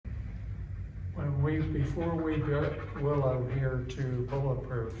before we got Willow here to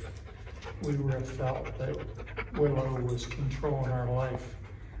Bulletproof, we really felt that Willow was controlling our life,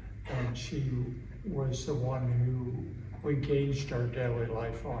 and she was the one who we gauged our daily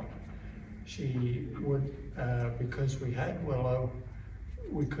life on. She would, because we had Willow,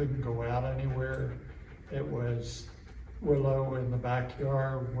 we couldn't go out anywhere. It was Willow in the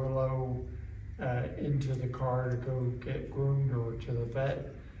backyard, Willow into the car to go get groomed or to the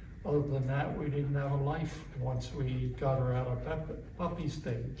vet. Other than that, we didn't have a life once we got her out of puppy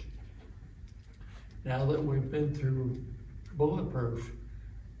stage. Now that we've been through Bulletproof,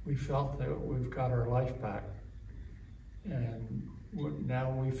 we felt that we've got our life back. And now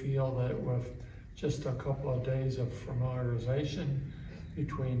we feel that with just a couple of days of familiarization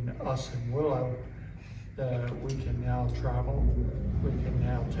between us and Willow, we can now travel. We can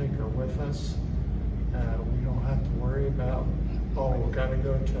now take her with us. We don't have to worry about, oh, we've got to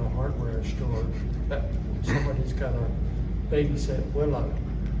go to a hardware store, that somebody's got to babysit Willow.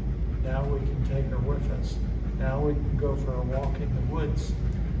 Now we can take her with us. Now we can go for a walk in the woods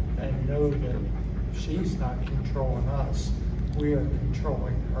and know that she's not controlling us, we are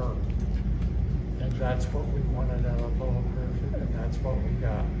controlling her. And that's what we wanted out of Bulletproof, and that's what we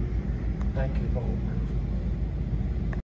got. Thank you, Bulletproof.